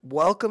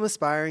Welcome,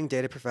 aspiring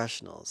data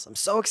professionals. I'm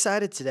so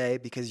excited today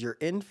because you're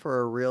in for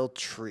a real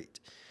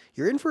treat.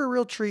 You're in for a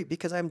real treat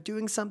because I'm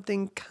doing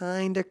something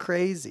kind of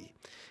crazy.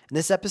 In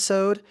this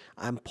episode,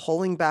 I'm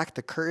pulling back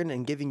the curtain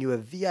and giving you a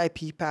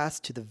VIP pass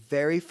to the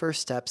very first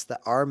steps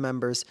that our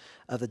members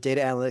of the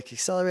Data Analytics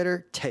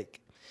Accelerator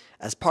take.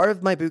 As part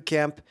of my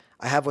bootcamp,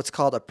 I have what's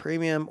called a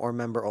premium or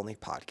member-only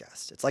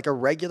podcast. It's like a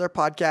regular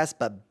podcast,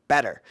 but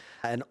better.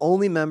 And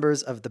only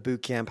members of the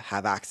bootcamp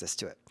have access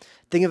to it.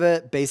 Think of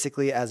it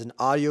basically as an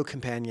audio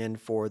companion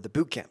for the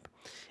bootcamp.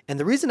 And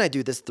the reason I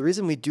do this, the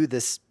reason we do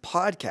this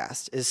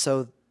podcast is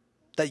so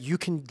that you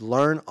can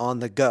learn on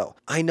the go.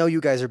 I know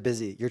you guys are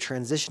busy. You're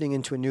transitioning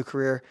into a new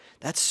career.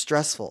 That's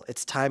stressful.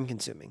 It's time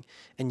consuming.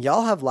 And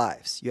y'all have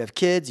lives. You have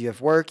kids, you have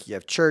work, you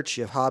have church,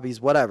 you have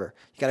hobbies, whatever.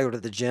 You got to go to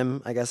the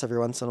gym, I guess, every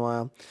once in a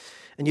while.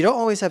 And you don't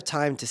always have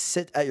time to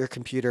sit at your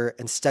computer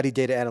and study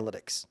data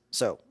analytics.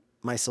 So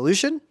my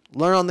solution,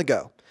 learn on the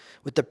go.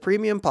 With the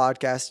premium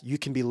podcast, you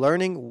can be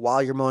learning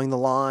while you're mowing the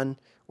lawn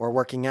or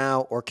working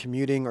out or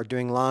commuting or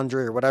doing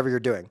laundry or whatever you're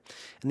doing.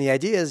 And the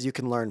idea is you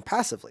can learn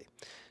passively.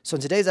 So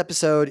in today's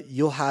episode,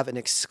 you'll have an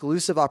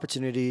exclusive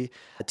opportunity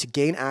to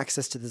gain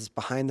access to this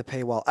behind the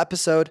paywall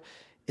episode.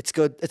 It's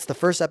good. It's the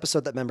first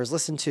episode that members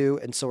listen to.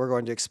 And so we're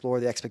going to explore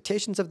the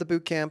expectations of the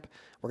bootcamp.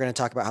 We're going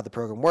to talk about how the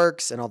program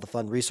works and all the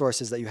fun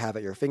resources that you have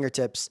at your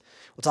fingertips.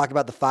 We'll talk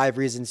about the 5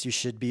 reasons you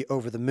should be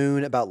over the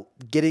moon about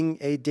getting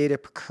a data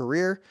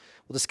career.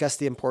 We'll discuss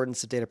the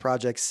importance of data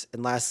projects.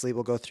 And lastly,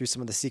 we'll go through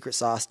some of the secret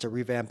sauce to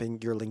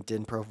revamping your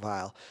LinkedIn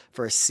profile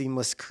for a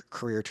seamless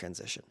career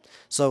transition.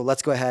 So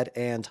let's go ahead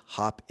and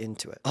hop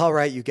into it. All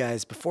right, you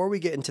guys, before we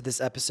get into this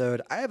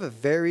episode, I have a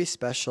very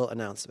special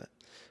announcement.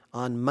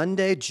 On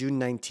Monday, June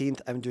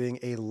 19th, I'm doing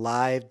a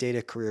live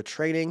data career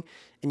training.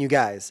 And you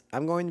guys,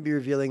 I'm going to be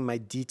revealing my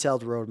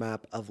detailed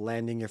roadmap of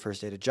landing your first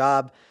data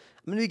job.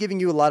 I'm going to be giving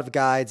you a lot of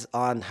guides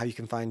on how you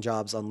can find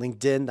jobs on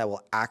LinkedIn that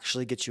will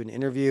actually get you an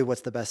interview,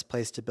 what's the best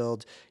place to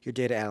build your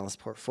data analyst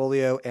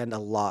portfolio, and a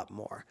lot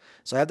more.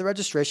 So I have the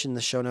registration in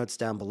the show notes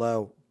down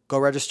below. Go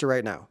register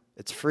right now.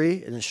 It's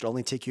free and it should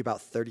only take you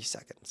about 30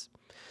 seconds.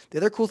 The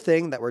other cool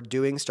thing that we're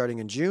doing starting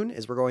in June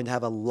is we're going to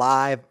have a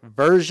live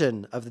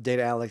version of the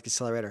Data Analytics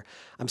Accelerator.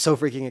 I'm so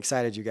freaking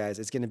excited, you guys.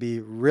 It's going to be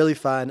really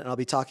fun, and I'll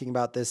be talking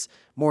about this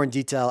more in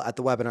detail at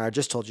the webinar I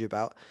just told you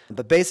about.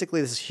 But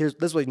basically, this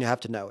is what you have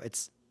to know.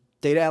 It's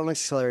Data Analytics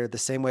Accelerator the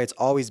same way it's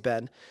always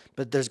been,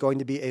 but there's going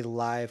to be a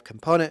live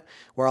component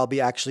where I'll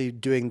be actually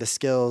doing the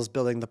skills,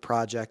 building the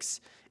projects,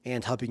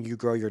 and helping you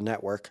grow your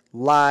network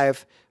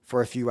live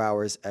for a few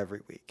hours every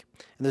week.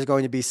 And there's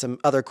going to be some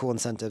other cool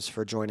incentives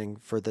for joining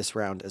for this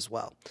round as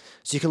well.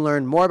 So you can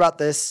learn more about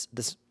this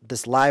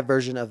live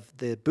version of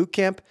the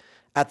bootcamp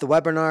at the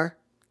webinar.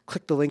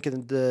 Click the link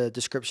in the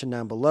description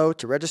down below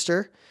to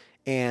register,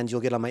 and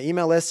you'll get on my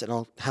email list, and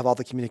I'll have all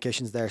the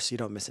communications there so you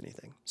don't miss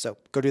anything. So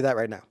go do that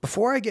right now.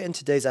 Before I get into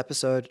today's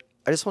episode,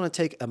 I just want to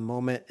take a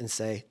moment and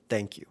say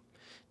thank you.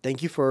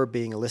 Thank you for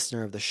being a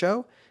listener of the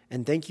show,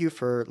 and thank you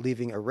for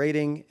leaving a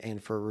rating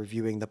and for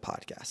reviewing the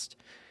podcast.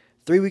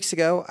 3 weeks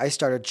ago, I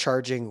started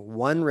charging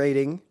 1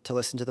 rating to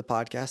listen to the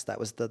podcast. That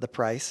was the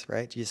price,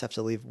 right? You just have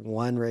to leave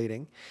 1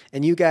 rating.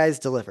 And you guys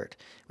delivered.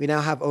 We now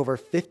have over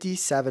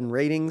 57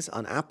 ratings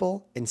on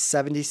Apple and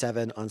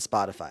 77 on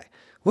Spotify.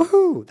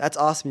 Woohoo! That's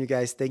awesome, you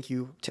guys. Thank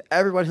you to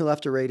everyone who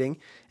left a rating.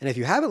 And if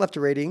you haven't left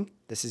a rating,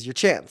 this is your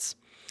chance.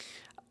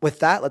 With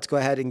that, let's go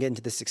ahead and get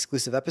into this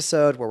exclusive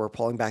episode where we're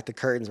pulling back the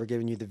curtains. We're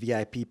giving you the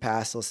VIP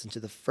pass to listen to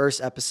the first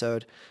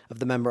episode of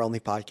the member-only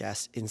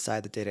podcast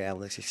inside the Data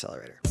Analytics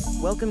Accelerator.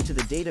 Welcome to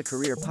the Data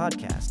Career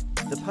Podcast,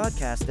 the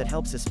podcast that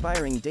helps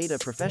aspiring data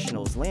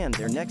professionals land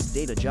their next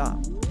data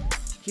job.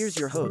 Here's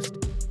your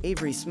host,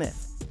 Avery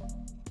Smith.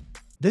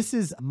 This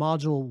is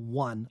Module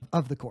 1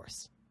 of the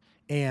course.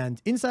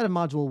 And inside of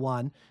Module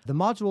 1, the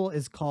module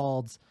is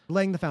called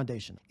Laying the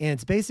Foundation. And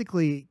it's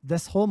basically,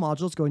 this whole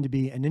module is going to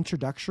be an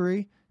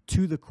introductory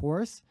to the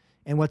course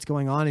and what's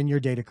going on in your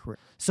data career.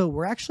 So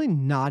we're actually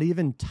not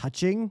even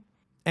touching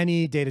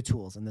any data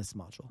tools in this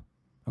module,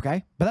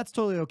 okay? But that's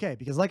totally okay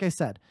because like I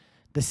said,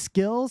 the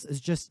skills is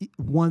just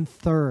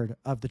 1/3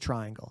 of the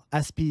triangle.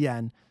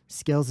 SPN,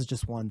 skills is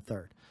just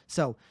 1/3.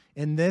 So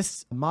in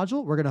this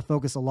module, we're gonna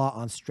focus a lot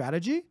on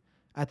strategy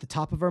at the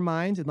top of our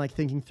mind and like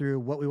thinking through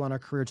what we want our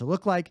career to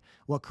look like,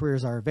 what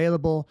careers are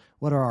available,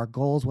 what are our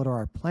goals, what are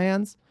our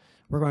plans.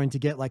 We're going to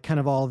get like kind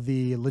of all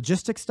the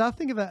logistics stuff.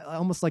 Think of it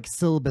almost like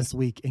syllabus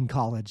week in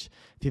college.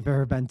 If you've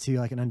ever been to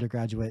like an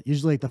undergraduate,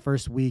 usually like the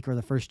first week or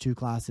the first 2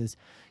 classes,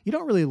 you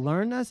don't really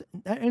learn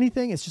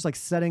anything. It's just like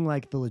setting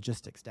like the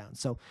logistics down.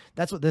 So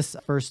that's what this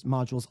first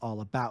module is all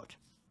about.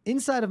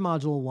 Inside of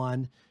Module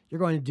 1, you're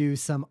going to do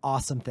some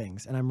awesome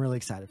things, and I'm really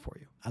excited for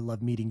you. I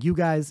love meeting you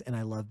guys, and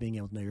I love being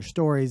able to know your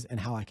stories and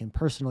how I can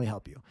personally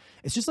help you.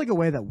 It's just like a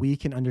way that we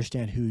can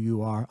understand who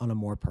you are on a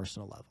more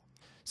personal level.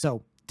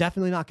 So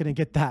definitely not going to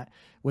get that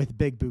with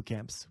big boot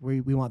camps.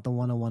 We want the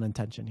one-on-one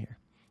intention here.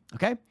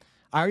 Okay.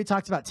 I already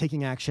talked about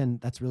taking action.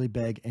 That's really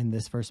big in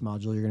this first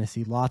module. You're going to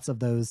see lots of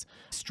those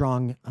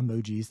strong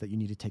emojis that you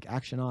need to take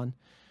action on.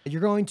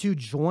 You're going to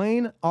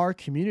join our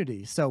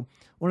community. So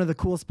one of the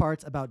coolest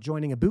parts about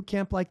joining a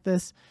bootcamp like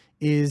this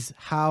is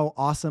how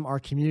awesome our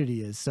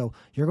community is. So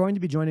you're going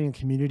to be joining a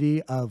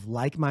community of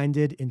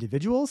like-minded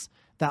individuals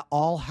that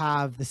all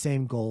have the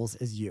same goals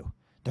as you.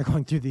 They're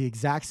going through the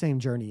exact same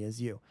journey as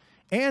you.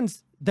 And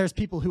there's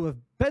people who have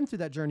been through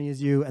that journey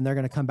as you, and they're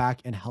going to come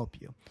back and help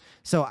you.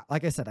 So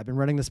like I said, I've been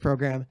running this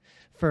program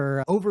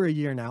for over a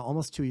year now,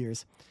 almost 2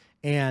 years.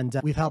 And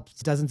we've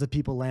helped dozens of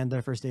people land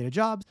their first data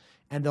jobs,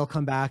 and they'll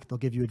come back, they'll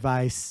give you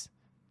advice,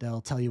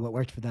 they'll tell you what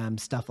worked for them,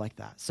 stuff like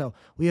that. So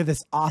we have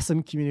this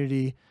awesome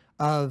community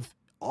of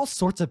all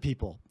sorts of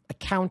people: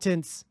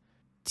 accountants,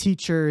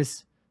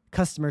 teachers,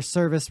 customer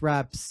service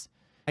reps,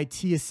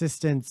 IT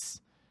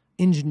assistants,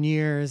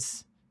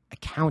 engineers,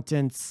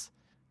 accountants,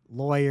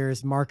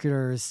 lawyers,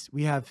 marketers.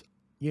 We have,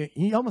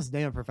 you almost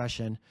name a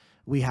profession,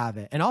 we have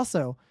it. And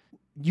also,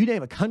 you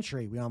name a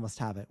country, we almost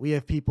have it. We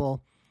have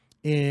people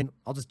in,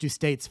 I'll just do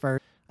states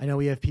first. I know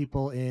we have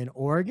people in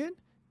Oregon,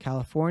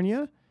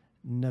 California,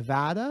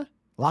 Nevada,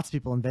 lots of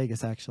people in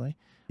Vegas actually,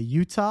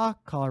 Utah,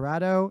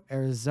 Colorado,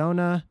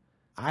 Arizona,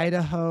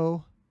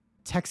 Idaho,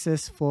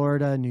 Texas,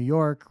 Florida, New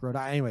York, Rhode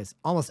Island, anyways,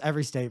 almost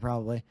every state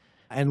probably,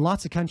 and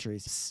lots of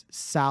countries: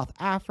 South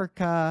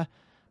Africa,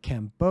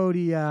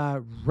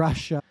 Cambodia,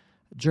 Russia,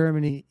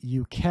 Germany,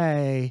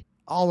 UK,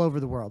 all over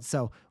the world.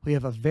 So we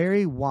have a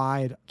very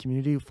wide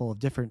community full of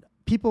different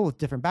people with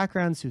different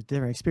backgrounds, with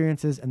different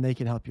experiences, and they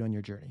can help you on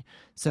your journey.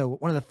 So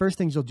one of the first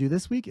things you'll do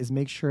this week is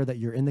make sure that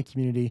you're in the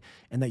community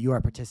and that you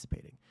are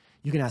participating.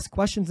 You can ask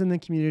questions in the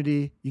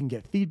community. You can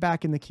get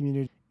feedback in the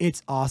community.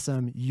 It's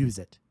awesome. Use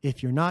it.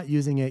 If you're not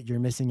using it, you're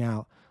missing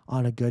out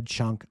on a good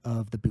chunk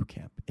of the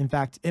bootcamp. In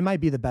fact, it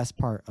might be the best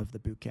part of the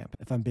bootcamp,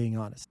 if I'm being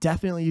honest.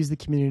 Definitely use the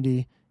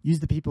community.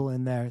 Use the people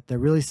in there. They're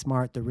really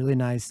smart. They're really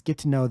nice. Get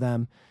to know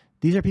them.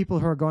 These are people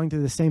who are going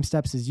through the same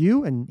steps as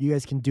you, and you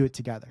guys can do it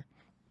together.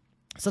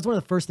 So that's one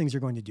of the first things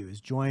you're going to do, is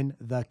join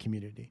the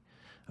community.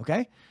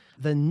 Okay?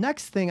 The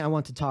next thing I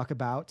want to talk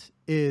about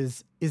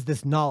is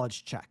this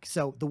knowledge check.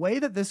 So the way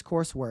that this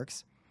course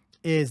works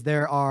is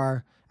there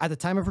are, at the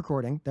time of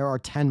recording, there are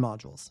 10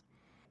 modules.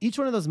 Each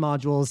one of those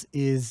modules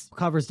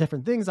covers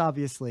different things,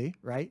 obviously,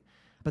 right?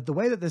 But the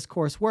way that this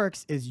course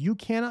works is you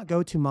cannot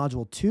go to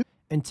module 2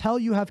 until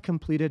you have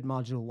completed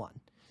module 1.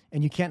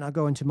 And you cannot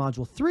go into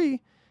module 3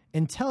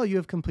 until you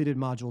have completed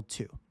module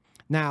 2.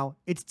 Now,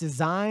 it's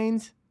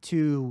designed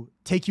to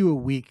take you a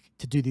week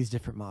to do these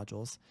different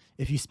modules.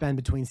 If you spend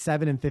between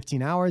 7 and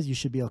 15 hours, you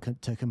should be able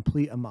to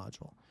complete a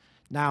module.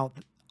 Now,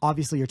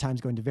 obviously your time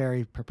is going to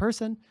vary per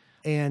person,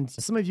 and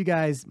some of you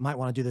guys might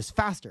want to do this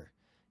faster.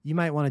 You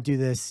might want to do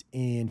this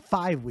in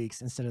 5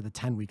 weeks instead of the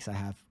 10 weeks I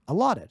have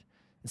allotted.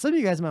 And some of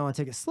you guys might want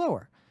to take it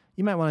slower.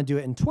 You might want to do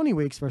it in 20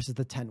 weeks versus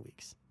the 10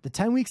 weeks. The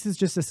 10 weeks is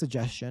just a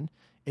suggestion.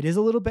 It is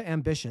a little bit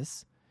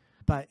ambitious,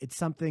 but it's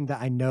something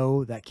that I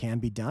know that can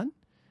be done.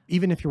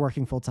 Even if you're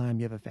working full-time,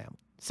 you have a family.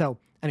 So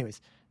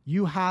anyways,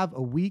 you have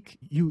a week,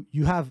 you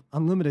have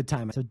unlimited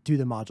time to do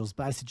the modules,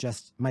 but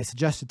my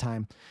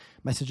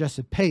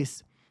suggested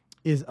pace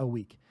is a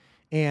week.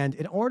 And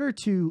in order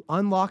to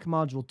unlock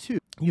module 2,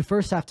 you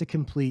first have to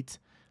complete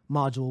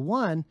module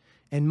 1,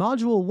 and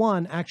module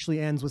 1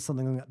 actually ends with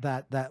something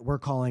that we're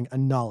calling a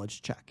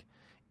knowledge check.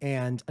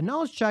 And a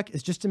knowledge check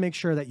is just to make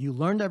sure that you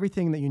learned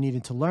everything that you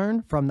needed to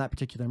learn from that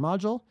particular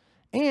module,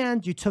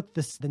 and you took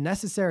the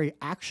necessary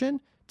action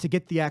to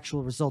get the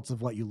actual results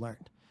of what you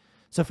learned.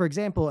 So for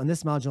example, in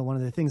this module, one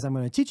of the things I'm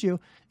going to teach you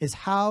is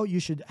what you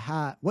should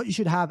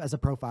have as a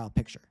profile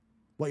picture,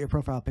 what your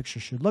profile picture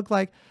should look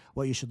like,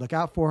 what you should look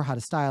out for, how to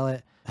style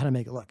it, how to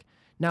make it look.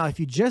 Now, if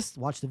you just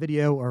watch the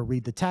video or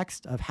read the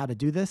text of how to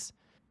do this,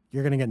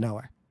 you're going to get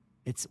nowhere.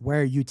 It's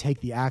where you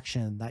take the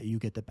action that you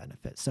get the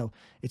benefit. So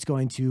it's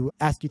going to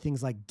ask you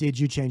things like, did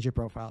you change your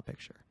profile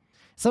picture?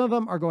 Some of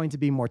them are going to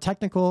be more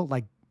technical,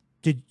 like,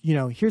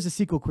 here's a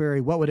SQL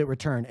query, what would it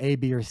return, A,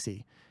 B, or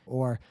C?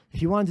 Or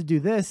if you wanted to do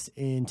this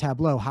in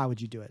Tableau, how would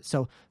you do it?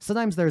 So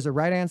sometimes there's a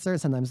right answer,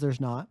 sometimes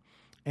there's not.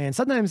 And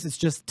sometimes it's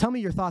just, tell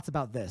me your thoughts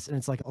about this. And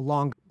it's like a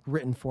long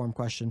written form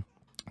question,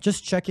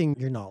 just checking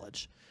your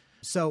knowledge.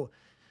 So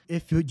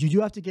if you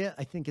do have to get,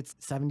 I think it's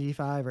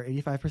 75 or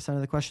 85%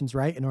 of the questions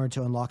right in order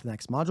to unlock the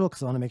next module,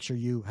 because I want to make sure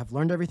you have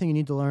learned everything you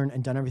need to learn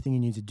and done everything you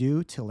need to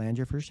do to land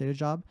your first data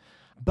job.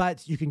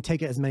 But you can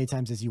take it as many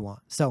times as you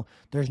want. So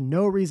there's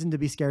no reason to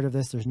be scared of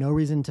this. There's no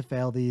reason to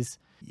fail these.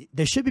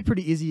 They should be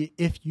pretty easy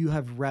if you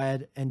have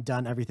read and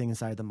done everything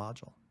inside the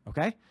module,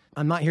 okay?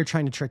 I'm not here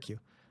trying to trick you.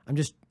 I'm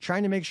just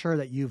trying to make sure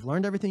that you've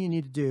learned everything you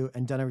need to do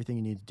and done everything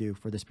you need to do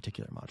for this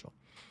particular module.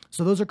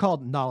 So those are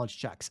called knowledge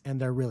checks,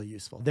 and they're really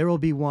useful. There will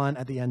be one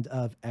at the end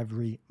of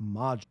every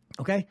module,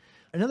 okay?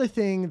 Another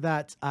thing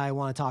that I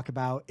want to talk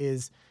about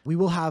is we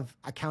will have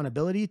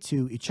accountability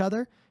to each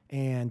other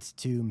and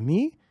to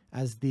me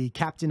as the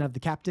captain of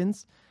the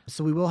captains.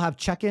 So we will have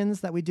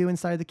check-ins that we do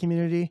inside the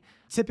community.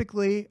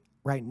 Typically,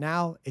 right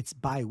now, it's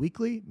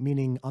bi-weekly,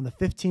 meaning on the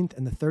 15th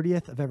and the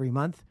 30th of every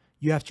month,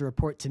 You have to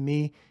report to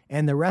me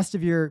and the rest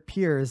of your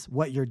peers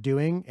what you're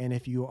doing and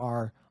if you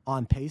are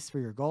on pace for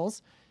your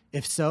goals.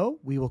 If so,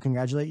 we will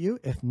congratulate you.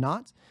 If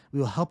not, we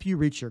will help you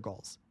reach your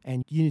goals.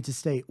 And you need to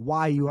state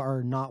why you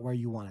are not where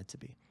you want it to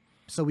be.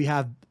 So we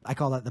have, I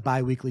call that the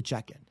bi-weekly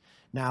check-in.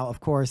 Now, of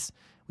course,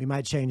 we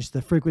might change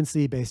the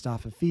frequency based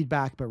off of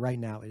feedback, but right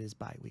now it is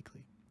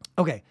bi-weekly.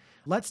 Okay,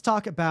 let's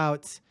talk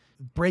about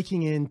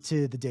breaking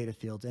into the data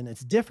field. And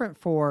it's different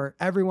for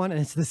everyone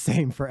and it's the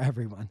same for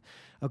everyone.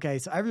 Okay,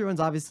 so everyone's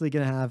obviously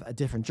going to have a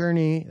different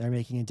journey. They're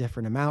making a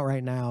different amount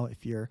right now.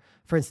 If you're,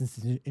 for instance,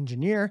 an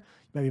engineer,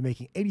 you might be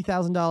making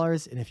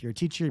 $80,000. And if you're a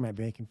teacher, you might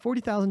be making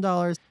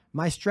 $40,000.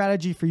 My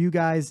strategy for you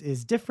guys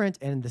is different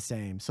and the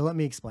same. So let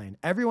me explain.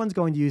 Everyone's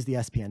going to use the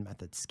SPN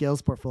method,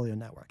 Skills Portfolio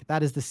Network.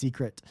 That is the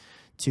secret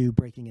to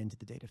breaking into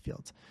the data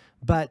field.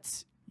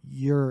 But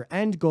your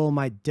end goal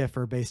might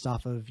differ based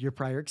off of your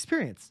prior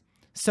experience.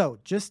 So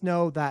just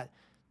know that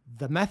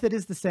the method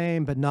is the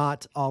same, but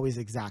not always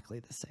exactly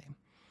the same.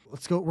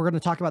 Let's go. We're going to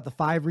talk about the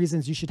 5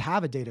 reasons you should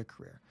have a data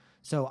career.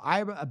 So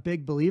I'm a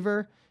big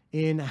believer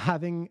in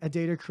having a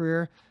data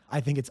career.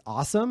 I think it's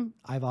awesome.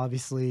 I'm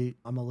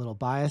a little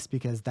biased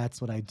because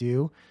that's what I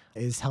do,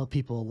 is help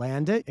people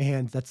land it.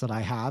 And that's what I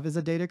have as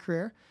a data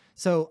career.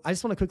 So I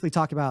just want to quickly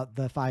talk about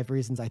the 5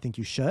 reasons I think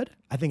you should.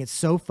 I think it's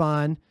so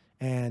fun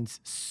and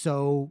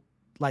so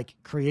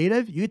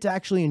creative. You get to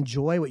actually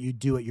enjoy what you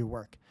do at your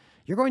work.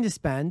 You're going to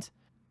spend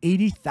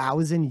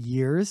 80,000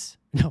 years.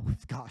 No,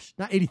 gosh,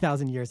 not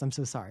 80,000 years. I'm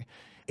so sorry.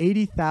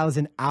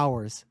 80,000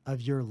 hours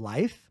of your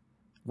life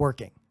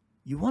working.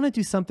 You want to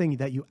do something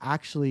that you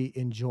actually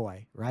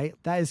enjoy, right?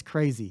 That is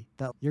crazy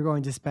that you're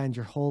going to spend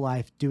your whole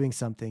life doing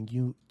something.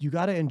 You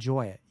got to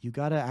enjoy it. You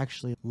got to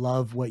actually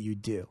love what you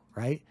do,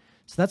 right?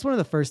 So that's one of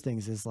the first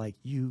things is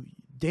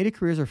data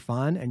careers are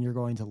fun and you're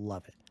going to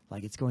love it.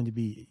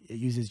 It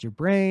uses your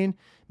brain,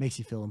 makes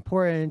you feel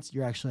important.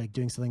 You're actually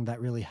doing something that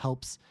really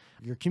helps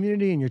your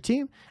community and your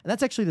team. And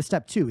that's actually the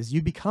step 2 is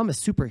you become a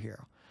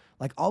superhero.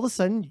 All of a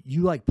sudden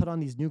you put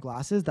on these new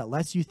glasses that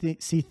lets you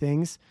see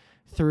things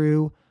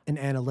through an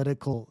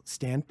analytical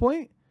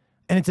standpoint.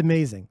 And it's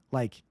amazing.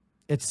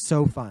 It's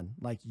so fun.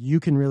 You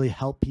can really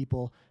help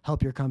people,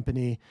 help your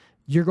company.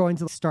 You're going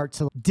to start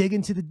to dig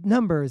into the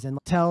numbers and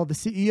tell the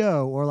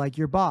CEO or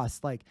your boss,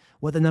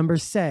 what the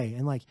numbers say.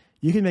 And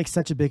you can make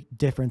such a big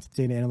difference with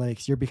data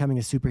analytics. You're becoming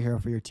a superhero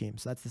for your team.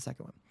 So that's the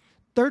second one.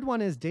 Third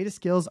one is data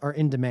skills are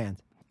in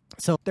demand.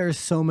 So there's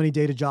so many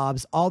data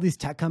jobs, all these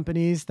tech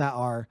companies that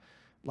are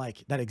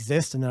that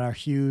exist and that are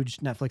huge.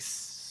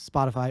 Netflix,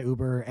 Spotify,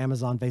 Uber,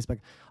 Amazon, Facebook,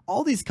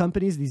 all these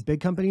companies, these big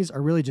companies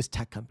are really just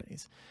tech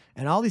companies.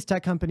 And all these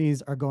tech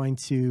companies are going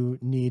to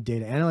need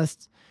data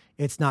analysts.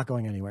 It's not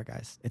going anywhere,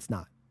 guys. It's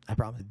not. I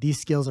promise. These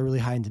skills are really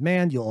high in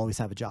demand. You'll always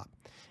have a job.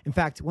 In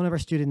fact, one of our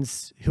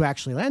students who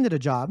actually landed a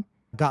job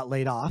got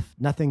laid off.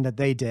 Nothing that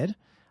they did,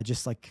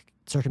 just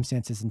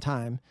circumstances and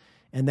time.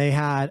 And they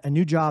had a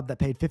new job that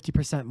paid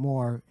 50%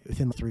 more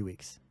within 3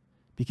 weeks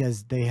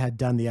because they had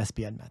done the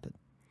SPN method.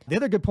 The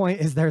other good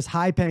point is there's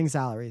high paying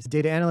salaries.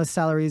 Data analyst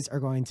salaries are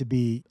going to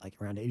be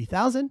around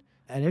 80,000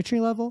 at entry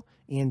level,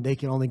 and they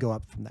can only go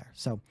up from there.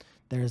 So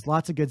there's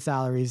lots of good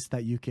salaries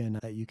that you can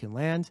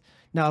land.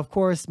 Now, of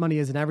course, money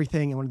isn't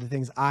everything. And one of the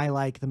things I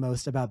like the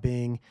most about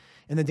being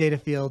in the data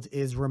field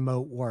is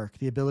remote work,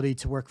 the ability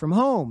to work from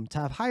home, to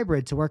have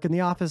hybrid, to work in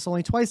the office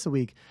only twice a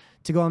week,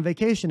 to go on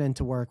vacation and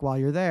to work while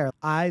you're there.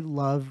 I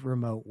love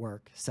remote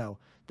work. So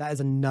that is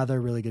another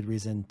really good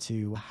reason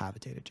to have a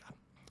data job.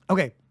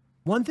 Okay.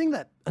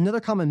 Another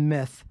common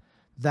myth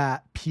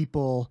that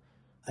people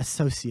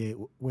associate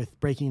with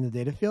breaking in the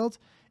data field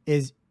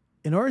is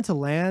in order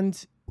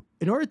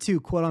to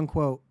quote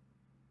unquote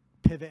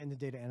pivot into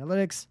data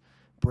analytics,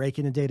 break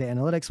into data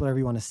analytics, whatever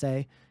you want to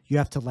say, you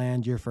have to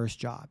land your first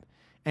job.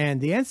 And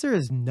the answer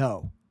is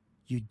no,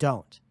 you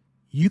don't.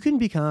 You can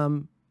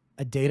become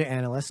a data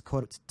analyst,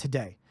 quote,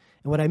 today.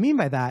 And what I mean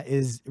by that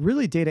is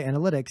really data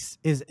analytics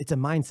it's a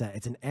mindset.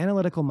 It's an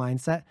analytical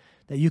mindset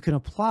that you can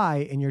apply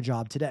in your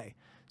job today.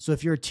 So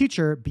if you're a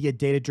teacher, be a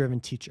data-driven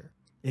teacher.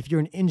 If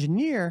you're an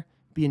engineer,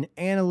 be an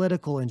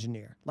analytical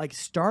engineer.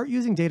 Start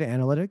using data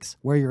analytics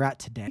where you're at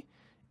today.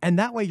 And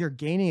that way you're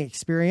gaining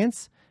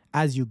experience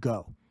as you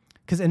go.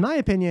 Because in my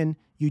opinion,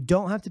 you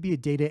don't have to be a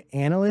data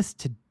analyst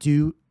to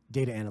do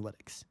data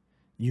analytics.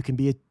 You can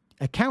be an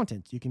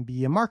accountant. You can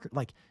be a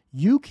marketer.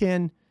 You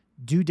can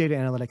do data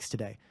analytics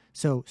today.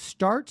 So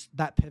start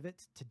that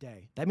pivot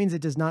today. That means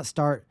it does not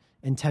start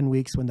in 10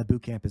 weeks when the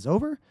bootcamp is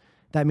over.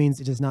 That means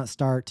it does not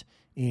start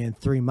in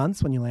 3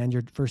 months when you land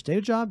your first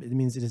data job. It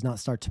means it does not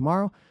start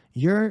tomorrow.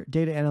 Your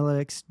data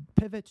analytics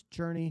pivot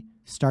journey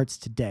starts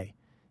today.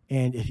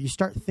 And if you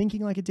start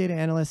thinking like a data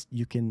analyst,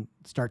 you can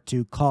start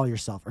to call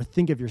yourself or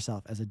think of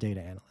yourself as a data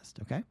analyst,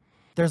 okay?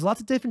 There's lots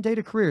of different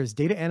data careers.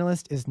 Data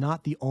analyst is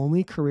not the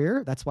only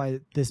career. That's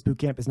why this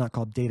bootcamp is not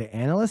called Data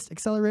Analyst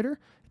Accelerator.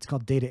 It's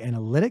called Data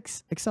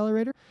Analytics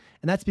Accelerator.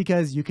 And that's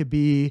because you could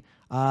be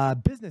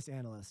business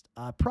analyst,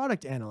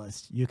 product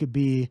analyst. You could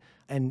be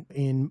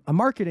in a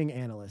marketing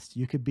analyst.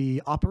 You could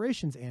be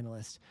operations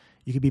analyst.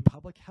 You could be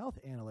public health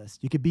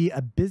analyst. You could be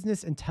a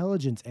business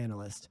intelligence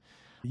analyst.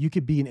 You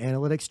could be an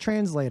analytics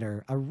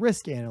translator, a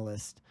risk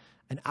analyst,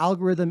 an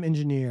algorithm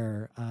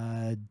engineer,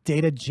 a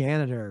data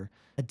janitor,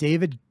 a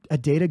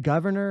data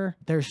governor.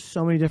 There's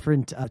so many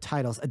different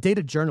titles. A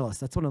data journalist.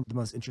 That's one of the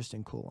most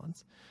interesting, cool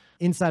ones.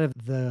 Inside of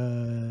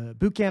the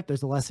bootcamp,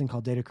 there's a lesson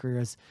called Data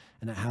Careers,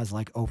 and it has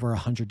like over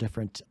 100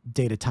 different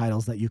data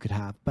titles that you could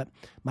have. But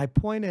my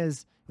point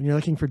is, when you're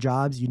looking for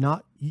jobs,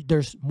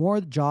 there's more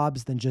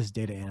jobs than just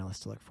data analysts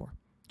to look for.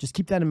 Just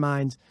keep that in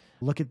mind.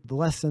 Look at the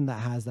lesson that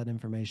has that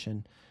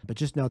information, but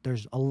just note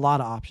there's a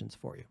lot of options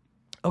for you.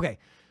 Okay,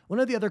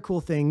 one of the other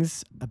cool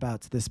things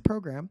about this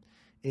program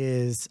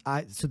is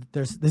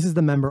this is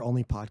the member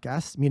only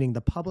podcast, meaning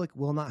the public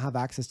will not have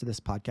access to this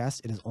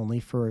podcast. It is only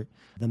for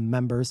the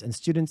members and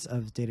students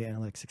of Data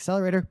Analytics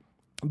Accelerator.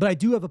 But I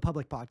do have a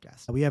public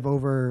podcast. We have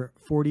over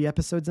 40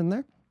 episodes in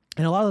there,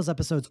 and a lot of those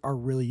episodes are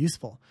really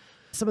useful.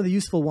 Some of the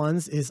useful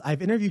ones is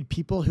I've interviewed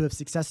people who have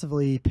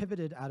successfully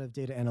pivoted out of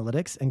data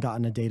analytics and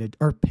gotten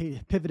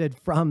pivoted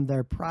from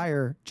their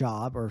prior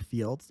job or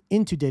fields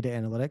into data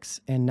analytics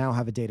and now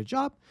have a data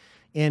job.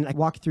 And I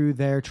walk through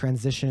their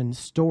transition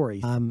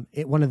story.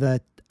 One of the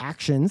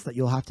actions that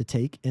you'll have to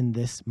take in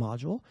this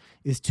module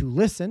is to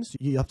listen. So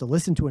you have to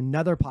listen to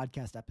another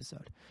podcast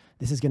episode.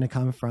 This is going to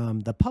come from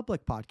the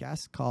public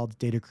podcast called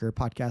Data Career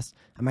Podcast.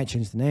 I might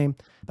change the name,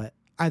 but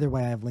either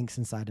way, I have links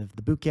inside of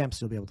the bootcamp,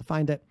 so you'll be able to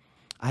find it.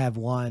 I have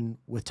one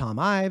with Tom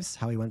Ives,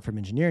 how he went from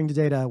engineering to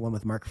data, one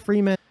with Mark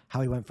Freeman,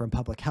 how he went from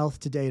public health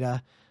to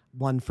data,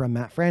 one from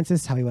Matt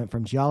Francis, how he went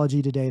from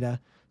geology to data.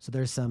 So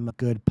there's some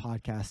good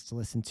podcasts to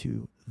listen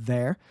to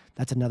there.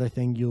 That's another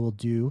thing you'll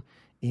do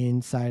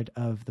inside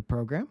of the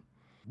program.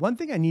 One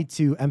thing I need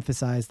to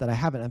emphasize that I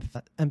haven't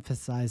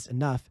emphasized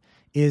enough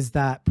is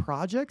that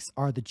projects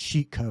are the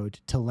cheat code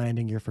to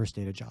landing your first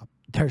data job.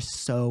 They're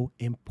so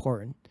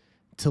important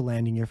to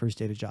landing your first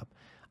data job.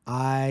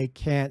 I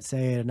can't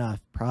say it enough.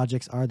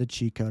 Projects are the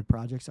cheat code.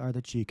 Projects are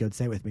the cheat code.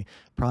 Say it with me.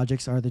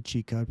 Projects are the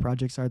cheat code.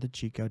 Projects are the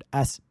cheat code.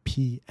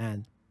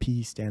 SPN.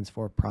 P stands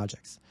for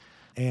projects.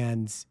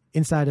 And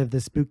inside of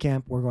this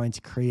bootcamp, we're going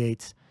to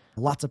create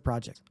lots of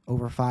projects,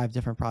 over 5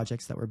 different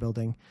projects that we're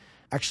building,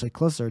 actually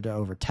closer to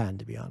over 10,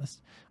 to be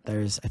honest.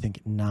 There's, I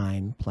think,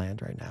 9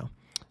 planned right now.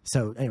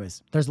 So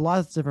anyways, there's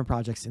lots of different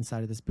projects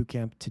inside of this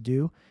bootcamp to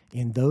do,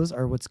 and those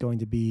are what's going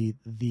to be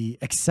the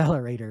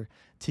accelerator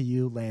to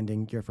you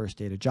landing your first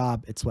data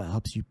job. It's what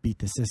helps you beat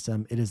the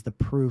system. It is the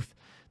proof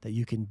that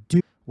you can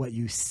do what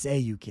you say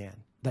you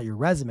can, that your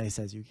resume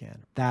says you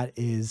can. That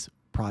is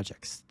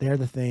projects. They're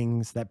the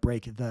things that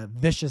break the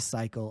vicious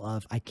cycle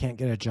of I can't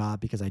get a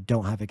job because I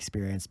don't have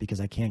experience,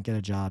 because I can't get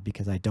a job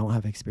because I don't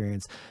have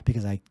experience,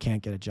 because I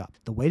can't get a job.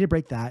 The way to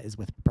break that is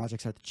with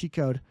projects are the cheat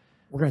code.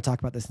 We're going to talk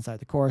about this inside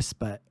the course,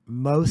 but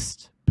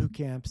most boot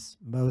camps,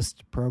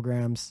 most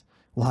programs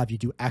will have you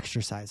do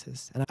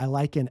exercises. And I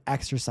liken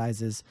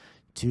exercises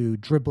to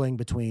dribbling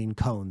between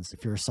cones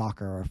if you're a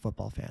soccer or a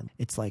football fan.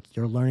 It's like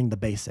you're learning the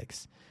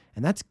basics.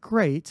 And that's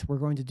great. We're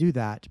going to do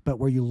that. But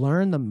where you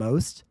learn the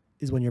most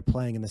is when you're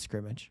playing in the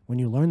scrimmage. When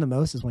you learn the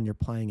most is when you're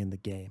playing in the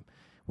game,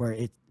 where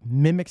it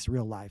mimics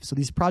real life. So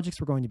these projects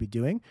we're going to be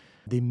doing,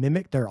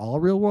 they're all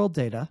real world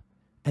data,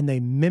 and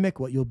they mimic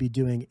what you'll be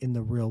doing in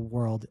the real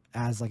world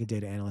as like a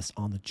data analyst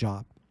on the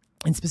job.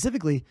 And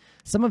specifically,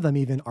 some of them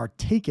even are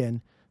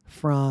taken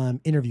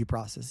from interview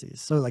processes.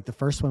 So like the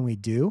first project we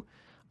do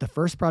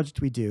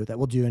that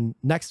we'll do in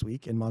next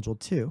week in module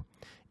 2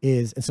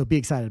 is, and so be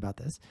excited about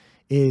this,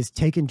 is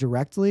taken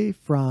directly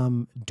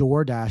from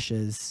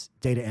DoorDash's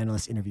data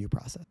analyst interview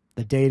process.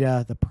 The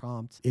data, the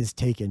prompt is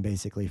taken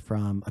basically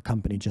from a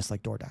company just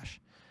like DoorDash.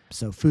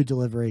 So food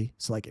delivery.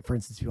 So like, for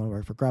instance, if you want to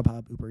work for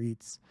Grubhub, Uber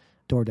Eats,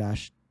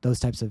 DoorDash,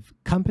 those types of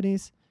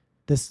companies,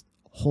 this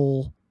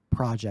whole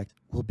project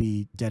will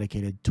be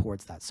dedicated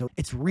towards that. So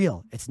it's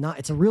real. It's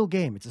a real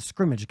game. It's a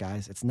scrimmage,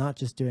 guys. It's not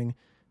just doing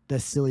the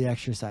silly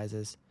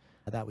exercises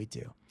that we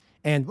do.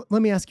 And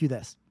let me ask you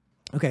this.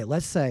 Okay,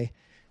 let's say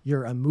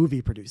you're a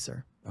movie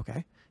producer,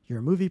 okay? You're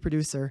a movie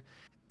producer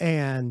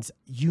and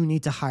you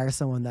need to hire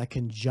someone that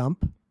can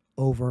jump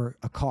over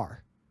a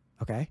car,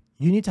 okay?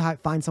 You need to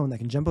find someone that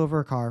can jump over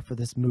a car for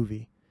this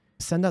movie.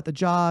 Send out the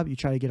job, you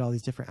try to get all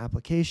these different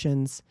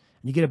applications,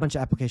 and you get a bunch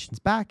of applications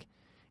back,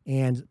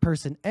 and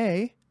person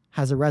A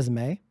has a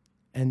resume,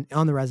 and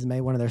on the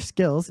resume, one of their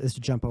skills is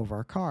to jump over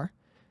a car,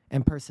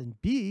 and person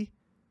B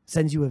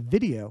sends you a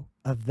video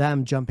of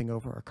them jumping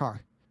over a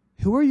car.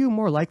 Who are you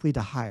more likely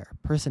to hire,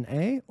 person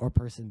A or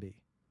person B?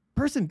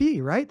 Person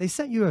B, right? They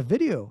sent you a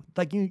video.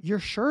 Like you're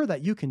sure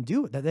that you can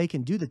do it, that they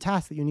can do the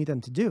task that you need them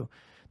to do.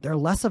 They're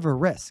less of a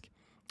risk.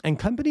 And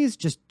companies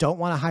just don't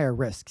want to hire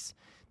risks.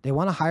 They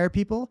want to hire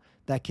people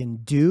that can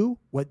do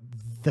what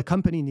the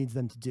company needs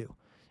them to do.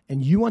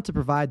 And you want to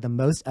provide the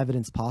most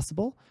evidence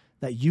possible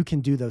that you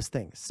can do those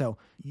things. So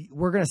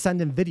we're going to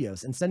send in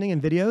videos, and sending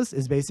in videos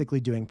is basically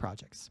doing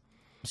projects.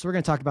 So we're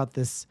going to talk about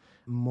this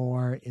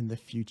more in the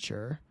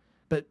future.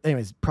 But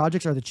anyways,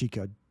 projects are the cheat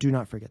code. Do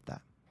not forget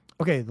that.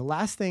 Okay, one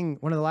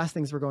of the last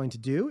things we're going to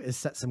do is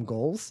set some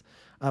goals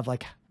of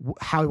like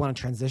how we want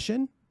to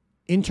transition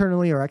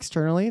internally or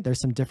externally.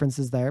 There's some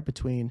differences there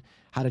between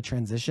how to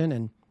transition,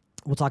 and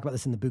we'll talk about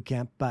this in the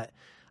bootcamp, but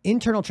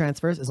internal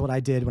transfers is what I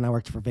did when I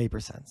worked for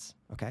VaporSense,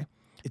 okay?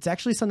 It's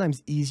actually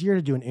sometimes easier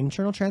to do an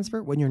internal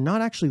transfer when you're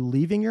not actually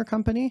leaving your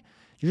company,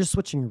 you're just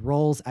switching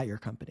roles at your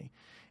company.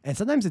 And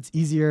sometimes it's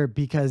easier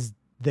because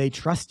they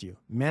trust you.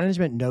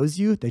 Management knows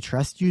you, they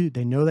trust you,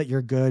 they know that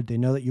you're good, they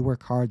know that you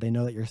work hard, they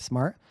know that you're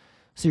smart,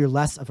 so you're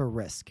less of a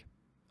risk,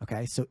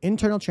 okay? So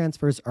internal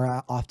transfers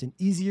are often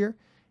easier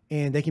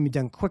and they can be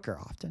done quicker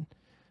often.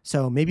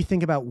 So maybe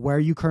think about where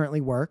you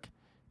currently work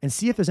and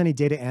see if there's any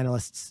data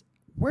analysts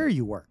where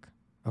you work,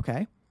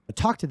 okay?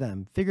 Talk to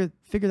them, figure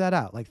that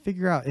out. Like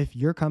figure out if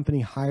your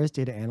company hires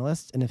data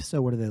analysts, and if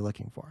so, what are they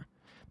looking for?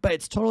 But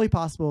it's totally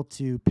possible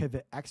to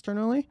pivot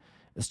externally.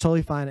 It's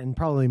totally fine, and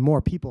probably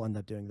more people end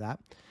up doing that.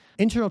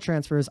 Internal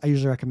transfers, I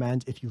usually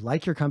recommend if you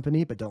like your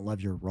company but don't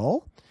love your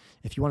role.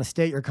 If you want to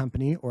stay at your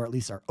company or at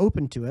least are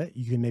open to it,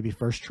 you can maybe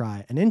first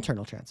try an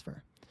internal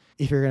transfer.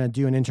 If you're going to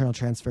do an internal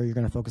transfer, you're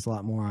going to focus a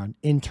lot more on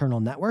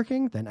internal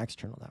networking than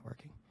external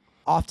networking.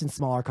 Often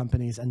smaller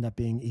companies end up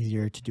being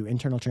easier to do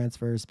internal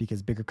transfers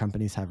because bigger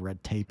companies have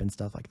red tape and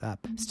stuff like that.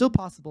 Still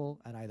possible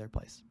at either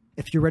place.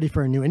 If you're ready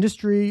for a new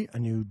industry, a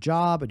new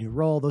job, a new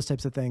role, those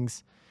types of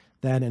things,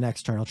 then an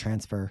external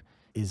transfer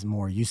is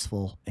more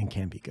useful and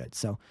can be good.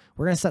 So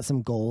we're going to set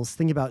some goals.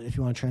 Think about if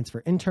you want to transfer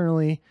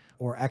internally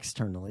or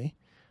externally.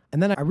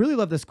 And then I really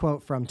love this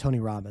quote from Tony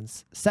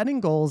Robbins. Setting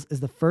goals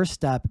is the first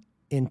step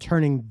in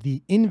turning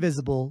the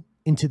invisible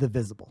into the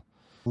visible.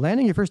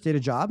 Landing your first data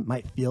job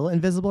might feel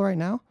invisible right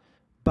now,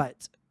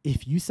 but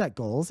if you set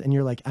goals and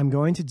you're like, I'm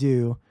going to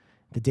do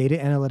the Data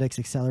Analytics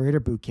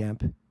Accelerator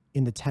Bootcamp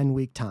in the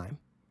 10-week time,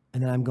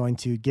 and then I'm going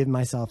to give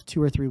myself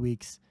 2 or 3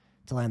 weeks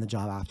to land the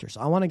job after.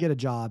 So I want to get a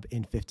job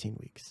in 15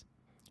 weeks.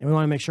 And we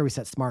want to make sure we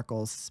set SMART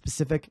goals,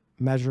 specific,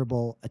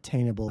 measurable,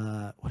 attainable.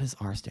 What does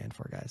R stand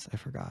for, guys? I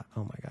forgot.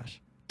 Oh my gosh.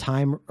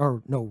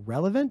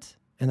 Relevant,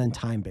 and then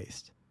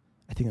time-based.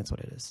 I think that's what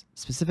it is.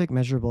 Specific,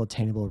 measurable,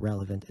 attainable,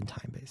 relevant, and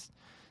time-based.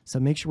 So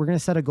make sure we're going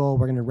to set a goal.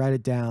 We're going to write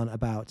it down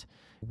about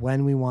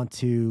when we want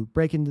to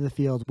break into the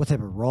field, what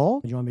type of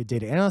role. Do you want to be a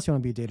data analyst? Do you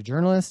want to be a data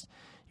journalist?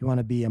 You want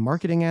to be a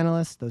marketing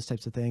analyst? Those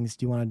types of things.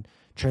 Do you want to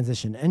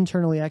transition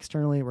internally,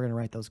 externally? We're going to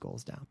write those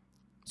goals down.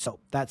 So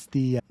that's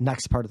the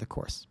next part of the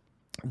course.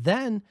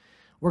 Then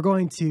we're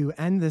going to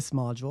end this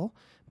module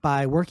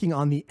by working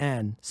on the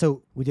N.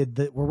 So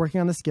we're working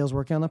on the skills,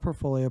 working on the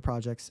portfolio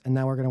projects, and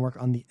now we're going to work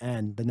on the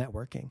N, the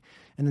networking.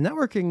 And the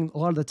networking, a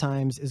lot of the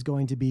times, is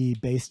going to be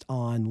based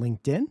on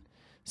LinkedIn.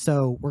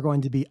 So we're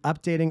going to be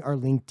updating our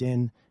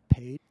LinkedIn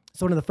page.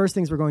 So one of the first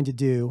things we're going to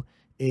do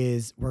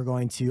is we're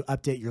going to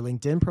update your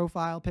LinkedIn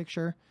profile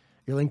picture.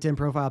 Your LinkedIn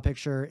profile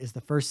picture is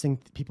the first thing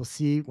people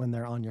see when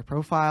they're on your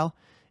profile.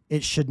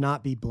 It should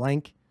not be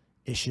blank.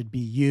 It should be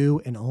you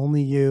and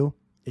only you.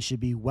 It should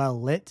be well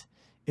lit.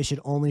 It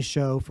should only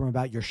show from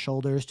about your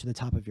shoulders to the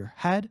top of your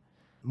head.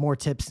 More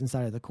tips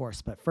inside of the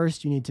course. But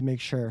first, you need to make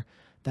sure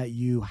that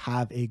you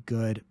have a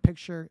good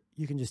picture.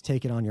 You can just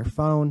take it on your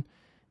phone,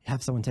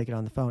 have someone take it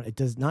on the phone. It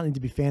does not need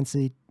to be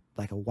fancy.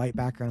 Like a white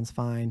background's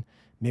fine.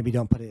 Maybe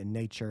don't put it in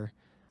nature.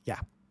 Yeah.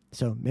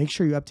 So make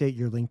sure you update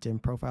your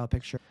LinkedIn profile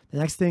picture. The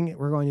next thing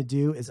we're going to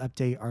do is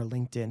update our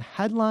LinkedIn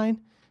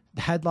headline.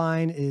 The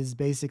headline is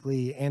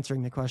basically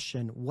answering the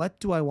question,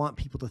 what do I want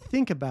people to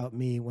think about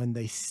me when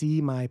they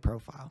see my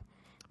profile?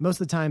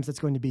 Most of the times that's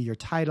going to be your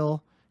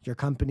title, your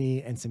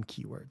company, and some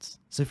keywords.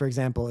 So for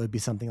example, it would be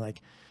something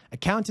like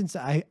accountants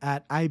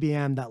at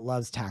IBM that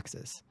loves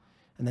taxes.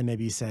 And then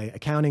maybe you say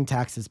accounting,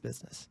 taxes,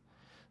 business.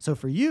 So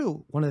for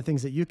you, one of the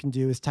things that you can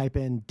do is type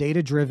in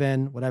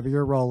data-driven, whatever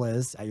your role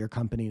is at your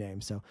company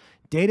name. So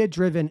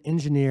data-driven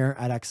engineer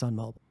at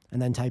ExxonMobil.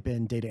 And then type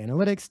in data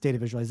analytics, data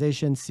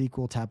visualization,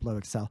 SQL, Tableau,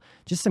 Excel.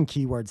 Just some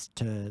keywords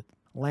to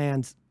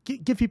land,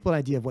 give people an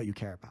idea of what you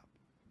care about.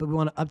 But we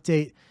want to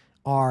update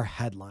our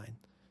headline.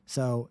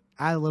 So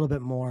add a little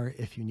bit more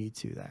if you need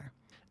to there.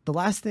 The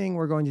last thing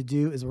we're going to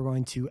do is we're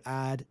going to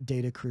add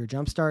Data Career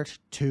Jumpstart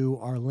to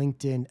our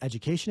LinkedIn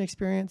education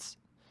experience.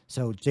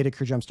 So Data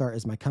Career Jumpstart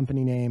is my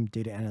company name.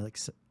 Data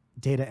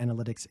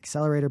Analytics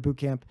Accelerator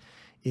Bootcamp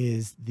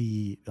is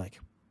the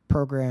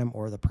program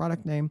or the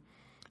product name.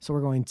 So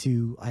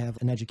I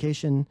have an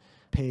education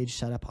page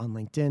set up on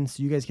LinkedIn.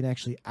 So you guys can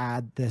actually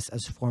add this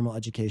as formal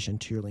education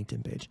to your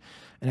LinkedIn page.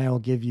 And I will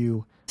give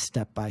you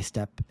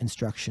step-by-step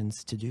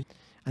instructions to do.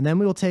 And then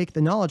we will take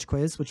the knowledge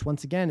quiz, which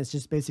once again is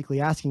just basically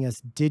asking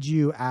us, did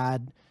you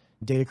add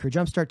Data Career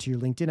Jumpstart to your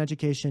LinkedIn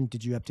education?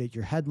 Did you update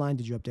your headline?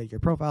 Did you update your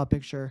profile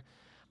picture?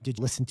 Did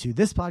you listen to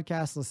this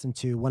podcast? Listen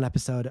to one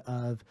episode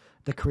of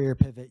the Career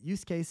Pivot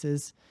use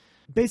cases?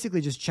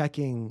 Basically just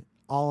checking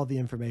all of the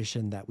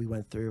information that we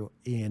went through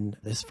in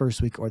this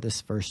first week or this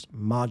first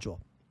module.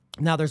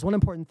 Now, there's one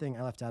important thing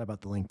I left out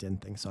about the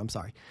LinkedIn thing, so I'm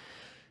sorry.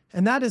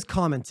 And that is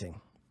commenting.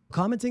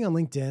 Commenting on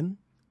LinkedIn,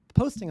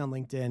 posting on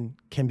LinkedIn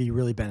can be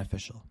really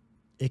beneficial.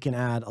 It can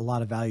add a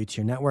lot of value to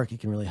your network. It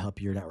can really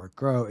help your network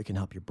grow. It can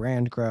help your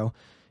brand grow.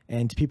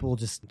 And people will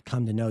just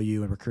come to know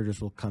you, and recruiters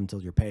will come to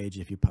your page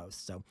if you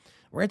post. So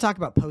we're going to talk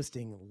about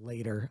posting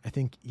later, I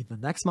think either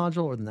the next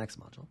module or the next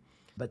module.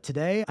 But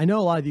today, I know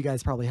a lot of you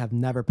guys probably have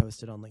never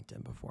posted on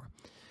LinkedIn before.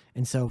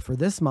 And so for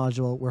this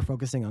module, we're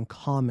focusing on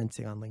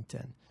commenting on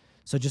LinkedIn.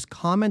 So just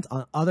comment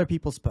on other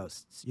people's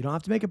posts. You don't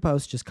have to make a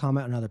post, just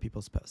comment on other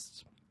people's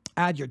posts.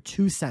 Add your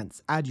 2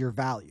 cents, add your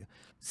value.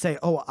 Say,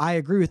 oh, I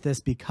agree with this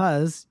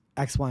because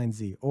X, Y, and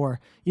Z. Or,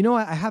 you know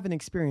what, I haven't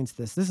experienced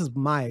this. This is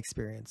my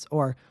experience.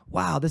 Or,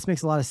 wow, this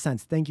makes a lot of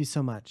sense. Thank you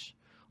so much.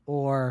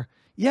 Or,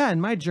 yeah,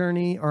 in my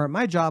journey or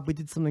my job, we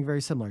did something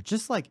very similar.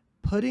 Just like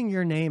putting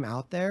your name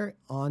out there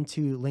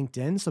onto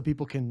LinkedIn so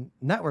people can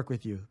network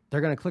with you.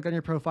 They're going to click on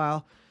your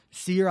profile,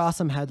 see your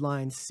awesome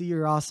headlines, see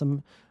your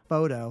awesome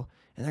photo,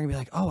 and they're gonna be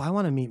like, oh, I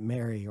want to meet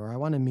Mary, or I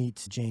want to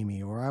meet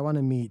Jamie, or I want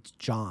to meet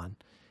John,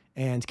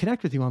 and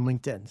connect with you on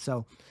LinkedIn.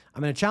 So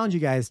I'm going to challenge you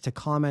guys to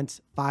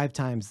comment 5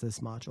 times this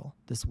module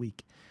this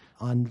week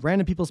on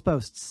random people's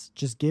posts.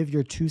 Just give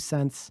your 2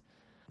 cents,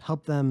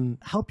 help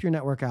your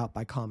network out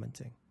by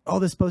commenting. Oh,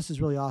 this post is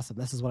really awesome.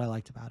 This is what I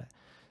liked about it.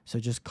 So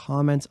just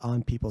comment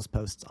on people's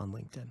posts on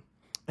LinkedIn.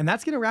 And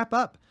that's going to wrap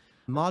up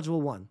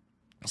module 1.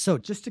 So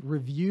just to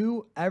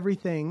review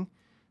everything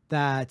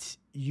that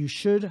you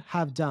should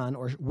have done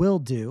or will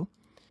do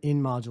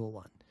in module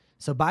 1.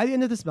 So by the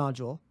end of this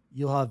module,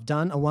 you'll have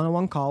done a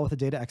one-on-one call with a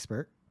data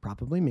expert,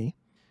 probably me.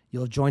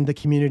 You'll have joined the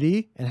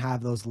community and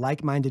have those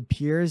like-minded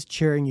peers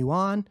cheering you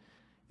on.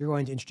 You're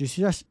going to introduce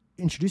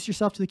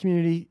yourself to the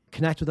community,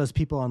 connect with those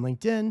people on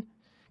LinkedIn,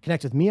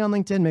 connect with me on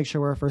LinkedIn, make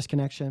sure we're a first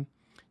connection.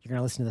 You're going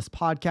to listen to this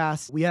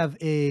podcast. We have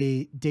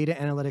a data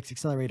analytics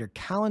accelerator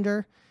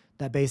calendar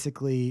that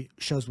basically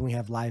shows when we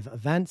have live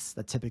events.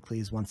 That typically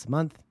is once a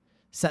month.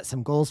 Set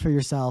some goals for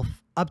yourself,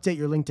 update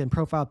your LinkedIn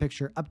profile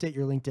picture, update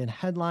your LinkedIn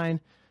headline,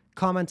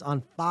 comment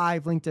on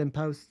 5 LinkedIn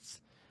posts,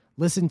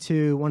 listen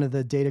to one of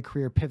the data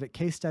career pivot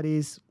case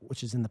studies,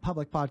 which is in the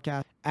public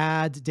podcast,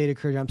 add data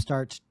career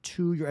jumpstart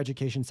to your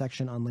education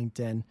section on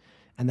LinkedIn,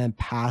 and then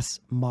pass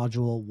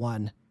module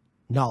 1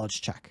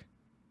 knowledge check.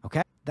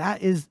 Okay.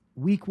 That is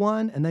week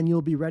 1. And then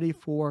you'll be ready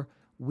for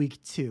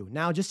week 2.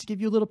 Now, just to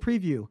give you a little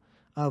preview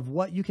of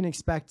what you can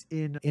expect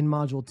in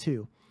module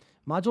 2.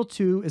 Module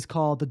 2 is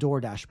called the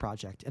DoorDash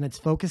project, and it's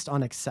focused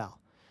on Excel.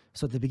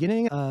 So at the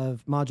beginning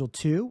of module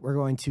 2, we're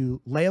going to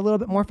lay a little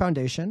bit more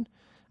foundation.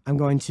 I'm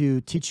going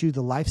to teach you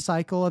the life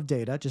cycle of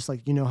data, just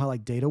like you know how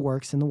like data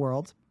works in the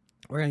world.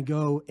 We're going to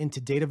go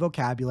into data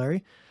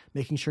vocabulary,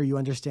 making sure you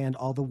understand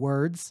all the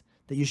words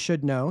that you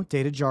should know,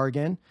 data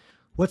jargon.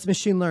 What's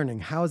machine learning?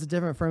 How is it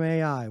different from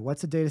AI?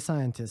 What's a data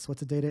scientist?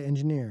 What's a data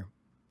engineer?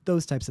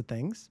 Those types of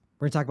things.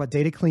 We're going to talk about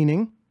data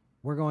cleaning.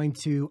 We're going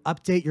to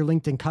update your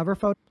LinkedIn cover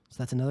photo. So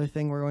that's another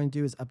thing we're going to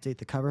do is update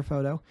the cover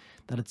photo,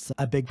 that it's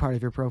a big part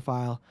of your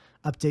profile.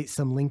 Update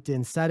some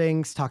LinkedIn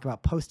settings, talk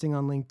about posting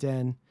on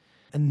LinkedIn.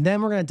 And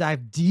then we're going to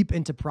dive deep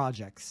into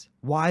projects.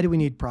 Why do we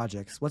need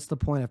projects? What's the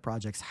point of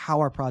projects?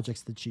 How are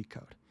projects the cheat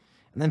code?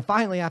 And then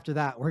finally, after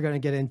that, we're going to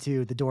get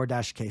into the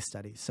DoorDash case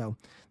study. So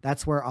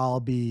that's where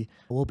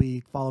we'll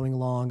be following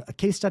along a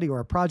case study or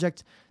a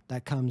project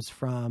that comes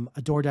from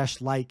a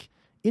DoorDash-like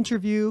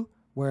interview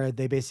where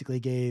they basically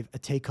gave a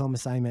take-home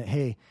assignment.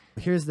 Hey,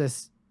 here's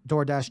this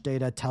DoorDash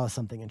data. Tell us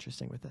something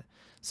interesting with it.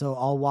 So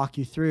I'll walk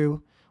you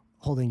through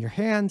holding your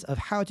hand of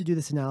how to do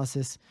this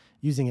analysis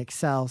using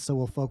Excel. So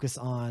we'll focus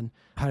on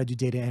how to do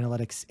data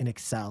analytics in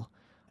Excel.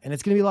 And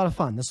it's going to be a lot of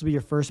fun. This will be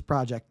your first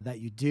project that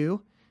you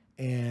do,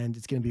 and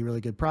it's going to be a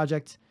really good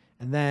project.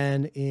 And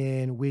then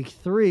in week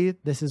 3,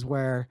 this is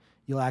where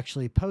you'll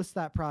actually post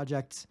that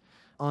project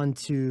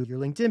onto your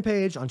LinkedIn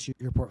page, onto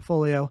your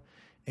portfolio,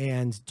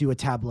 and do a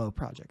Tableau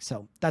project.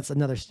 So that's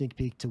another sneak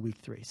peek to week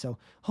 3. So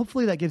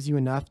hopefully that gives you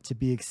enough to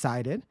be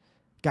excited.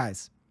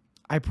 Guys,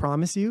 I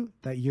promise you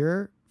that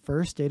your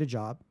first data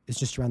job is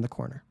just around the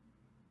corner.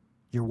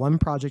 You're one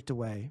project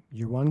away.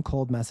 You're one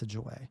cold message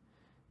away.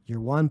 You're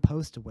one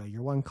post away.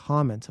 You're one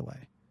comment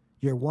away.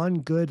 You're one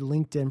good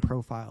LinkedIn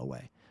profile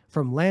away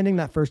from landing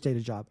that first data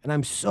job. And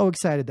I'm so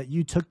excited that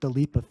you took the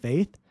leap of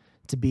faith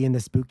to be in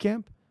this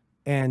bootcamp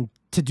and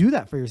to do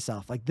that for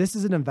yourself. Like, this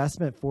is an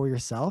investment for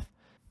yourself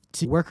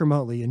to work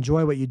remotely,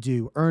 enjoy what you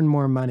do, earn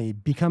more money,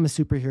 become a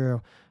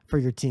superhero for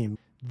your team.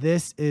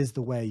 This is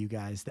the way, you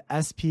guys. The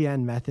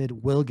SPN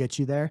method will get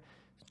you there.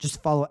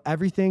 Just follow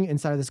everything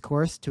inside of this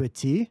course to a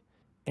T.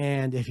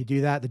 And if you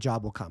do that, the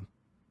job will come.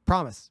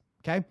 Promise.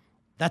 Okay.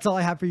 That's all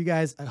I have for you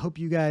guys. I hope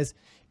you guys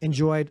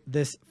enjoyed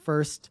this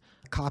first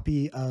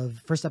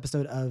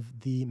episode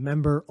of the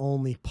member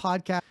only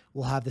podcast.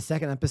 We'll have the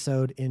second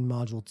episode in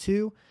module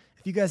 2.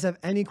 If you guys have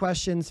any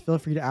questions, feel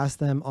free to ask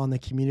them on the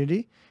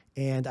community.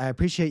 And I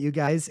appreciate you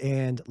guys.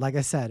 And like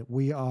I said,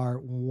 we are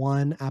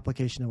one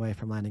application away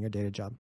from landing our data job.